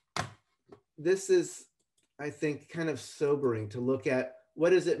 So this is, I think, kind of sobering to look at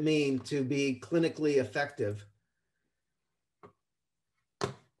what does it mean to be clinically effective.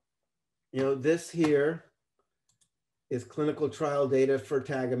 You know, this here is clinical trial data for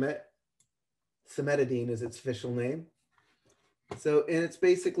Tagamet. Cimetidine is its official name. So, and it's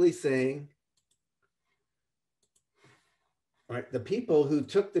basically saying, all right, the people who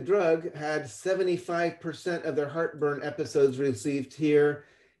took the drug had 75% of their heartburn episodes received here,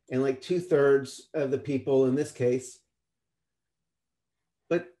 and like 2/3 of the people in this case.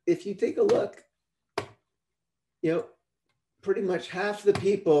 But if you take a look, you know, pretty much half the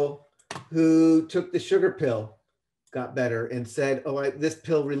people who took the sugar pill got better and said, oh, this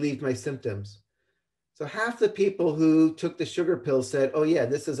pill relieved my symptoms. So half the people who took the sugar pill said, oh yeah,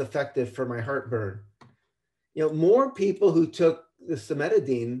 this is effective for my heartburn. More people who took the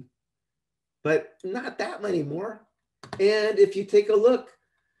cimetidine, but not that many more. And if you take a look,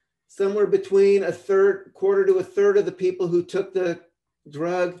 somewhere between quarter to a third of the people who took the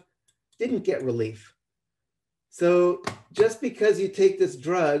drug didn't get relief. So just because you take this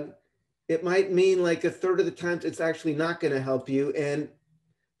drug, it might mean like a third of the times it's actually not going to help you. And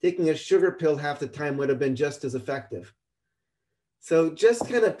taking a sugar pill half the time would have been just as effective. So just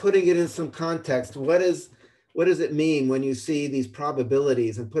kind of putting it in some context, what does it mean when you see these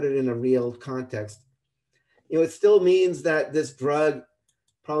probabilities and put it in a real context? It still means that this drug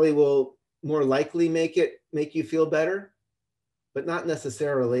probably will more likely make you feel better, but not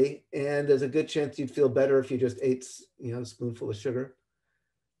necessarily. And there's a good chance you'd feel better if you just ate, a spoonful of sugar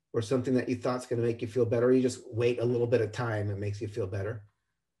or something that you thought's going to make you feel better. Or you just wait a little bit of time, it makes you feel better.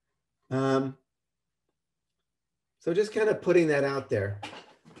 So just kind of putting that out there.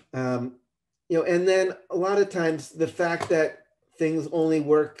 And then a lot of times the fact that things only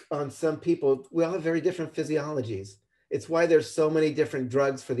work on some people, we all have very different physiologies. It's why there's so many different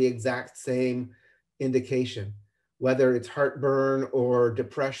drugs for the exact same indication, whether it's heartburn or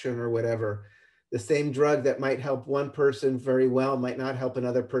depression or whatever. The same drug that might help one person very well might not help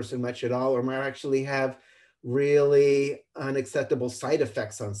another person much at all, or might actually have really unacceptable side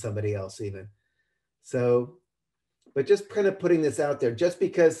effects on somebody else even. So, but just kind of putting this out there, just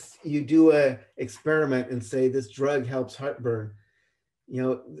because you do an experiment and say this drug helps heartburn,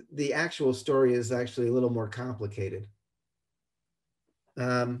 the actual story is actually a little more complicated.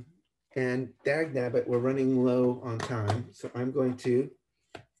 And dagnabbit, we're running low on time, so I'm going to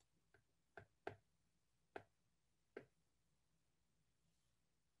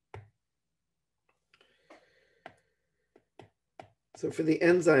so for the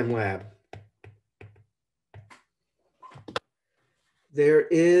enzyme lab, there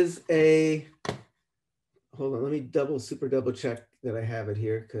is hold on, let me super double check that I have it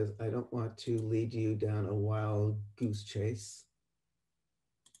here because I don't want to lead you down a wild goose chase.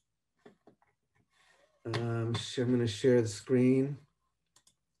 I'm going to share the screen.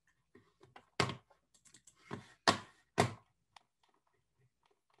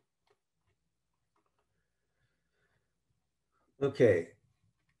 Okay.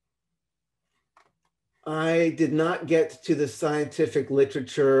 I did not get to the scientific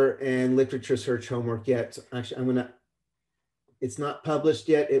literature and literature search homework yet. So actually, it's not published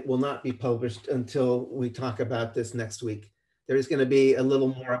yet. It will not be published until we talk about this next week. There is going to be a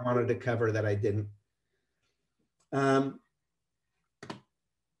little more I wanted to cover that I didn't.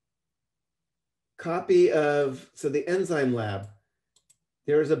 Copy of, so the enzyme lab,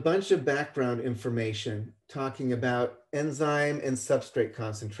 there's a bunch of background information talking about enzyme and substrate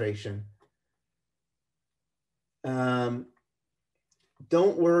concentration. Don't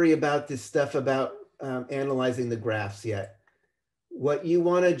worry about this stuff about analyzing the graphs yet. What you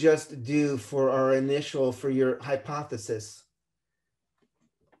want to just do for your hypothesis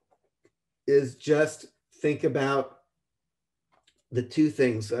is just think about the two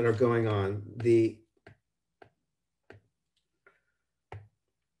things that are going on. The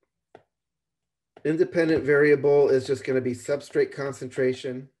independent variable is just going to be substrate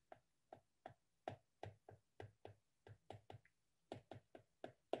concentration.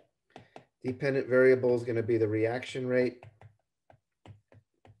 Dependent variable is going to be the reaction rate.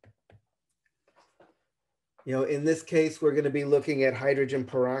 In this case, we're going to be looking at hydrogen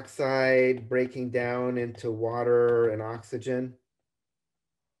peroxide breaking down into water and oxygen.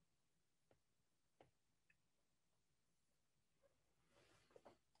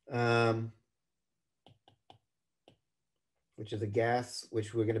 Which is a gas,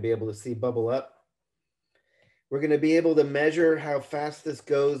 which we're going to be able to see bubble up. We're going to be able to measure how fast this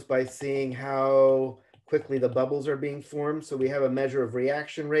goes by seeing how quickly the bubbles are being formed. So we have a measure of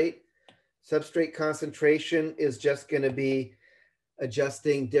reaction rate. Substrate concentration is just going to be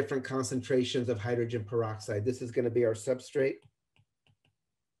adjusting different concentrations of hydrogen peroxide. This is going to be our substrate.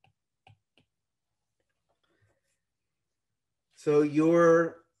 So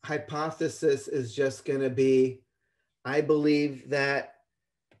your hypothesis is just going to be, I believe that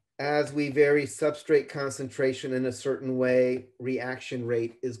as we vary substrate concentration in a certain way, reaction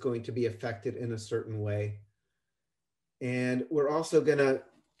rate is going to be affected in a certain way. And we're also going to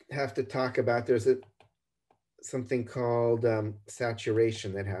have to talk about, there's something called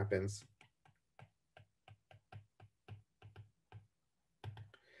saturation that happens.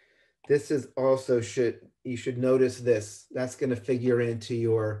 This is also you should notice this. That's going to figure into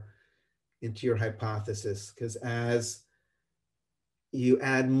your into your hypothesis, because as you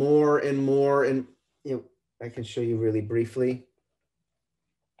add more and more, and I can show you really briefly.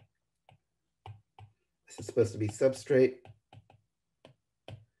 This is supposed to be substrate.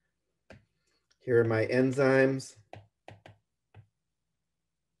 Here are my enzymes.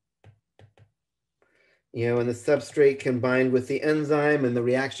 And the substrate combined with the enzyme and the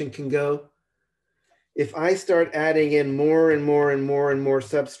reaction can go. If I start adding in more and more and more and more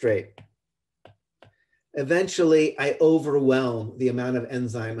substrate, eventually I overwhelm the amount of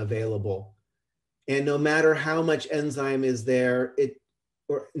enzyme available. And no matter how much enzyme is there,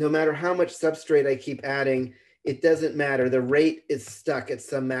 or no matter how much substrate I keep adding, it doesn't matter. The rate is stuck at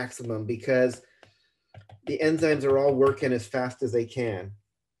some maximum because the enzymes are all working as fast as they can.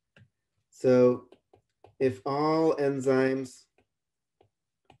 So if all enzymes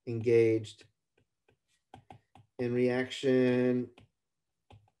engaged in reaction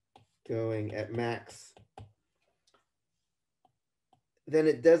going at max, then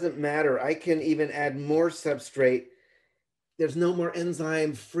it doesn't matter. I can even add more substrate. There's no more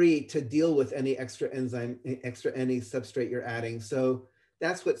enzyme free to deal with any extra enzyme, any substrate you're adding. So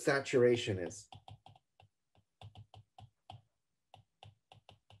that's what saturation is.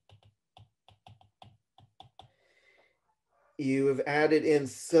 You have added in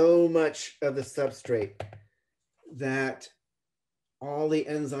so much of the substrate that all the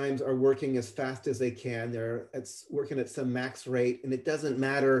enzymes are working as fast as they can. It's working at some max rate, and it doesn't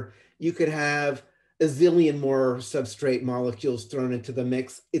matter. You could have a zillion more substrate molecules thrown into the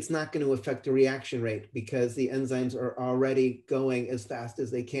mix. It's not going to affect the reaction rate because the enzymes are already going as fast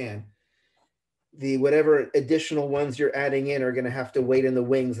as they can. The whatever additional ones you're adding in are going to have to wait in the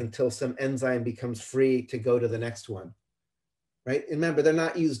wings until some enzyme becomes free to go to the next one. Right? Remember, they're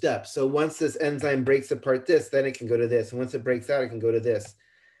not used up. So once this enzyme breaks apart this, then it can go to this. And once it breaks out, it can go to this.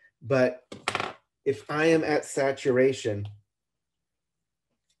 But if I am at saturation,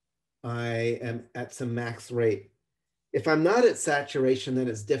 I am at some max rate. If I'm not at saturation, then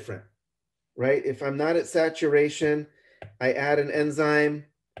it's different, right? If I'm not at saturation, I add an enzyme,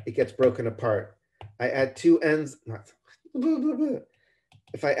 it gets broken apart. I add two ends.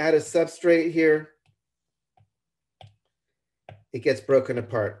 If I add a substrate here, it gets broken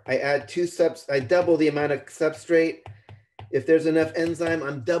apart. I add I double the amount of substrate. If there's enough enzyme,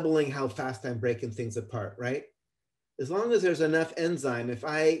 I'm doubling how fast I'm breaking things apart, right? As long as there's enough enzyme, if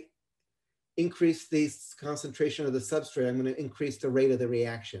I increase the concentration of the substrate, I'm going to increase the rate of the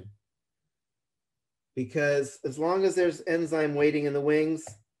reaction. Because as long as there's enzyme waiting in the wings,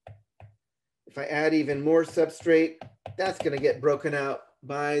 if I add even more substrate, that's going to get broken out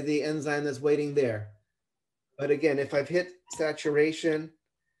by the enzyme that's waiting there. But again, if I've hit saturation,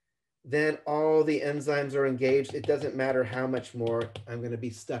 then all the enzymes are engaged. It doesn't matter how much more, I'm going to be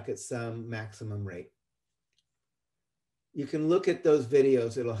stuck at some maximum rate. You can look at those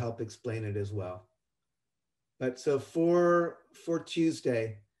videos. It'll help explain it as well. But so for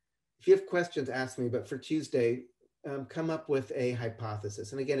Tuesday, if you have questions, ask me. But for Tuesday, come up with a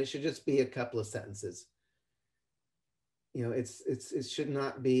hypothesis. And again, it should just be a couple of sentences. It should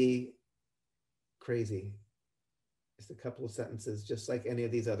not be crazy. Just a couple of sentences, just like any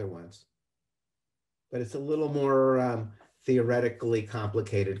of these other ones. But it's a little more theoretically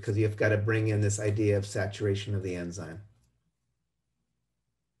complicated because you've got to bring in this idea of saturation of the enzyme.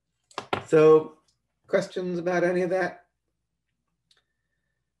 So questions about any of that?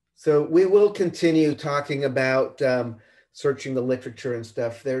 So we will continue talking about searching the literature and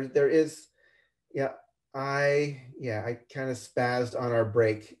stuff. There is, I kind of spazzed on our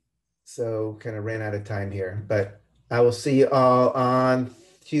break, so kind of ran out of time here, but I will see you all on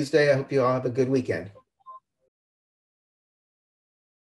Tuesday. I hope you all have a good weekend.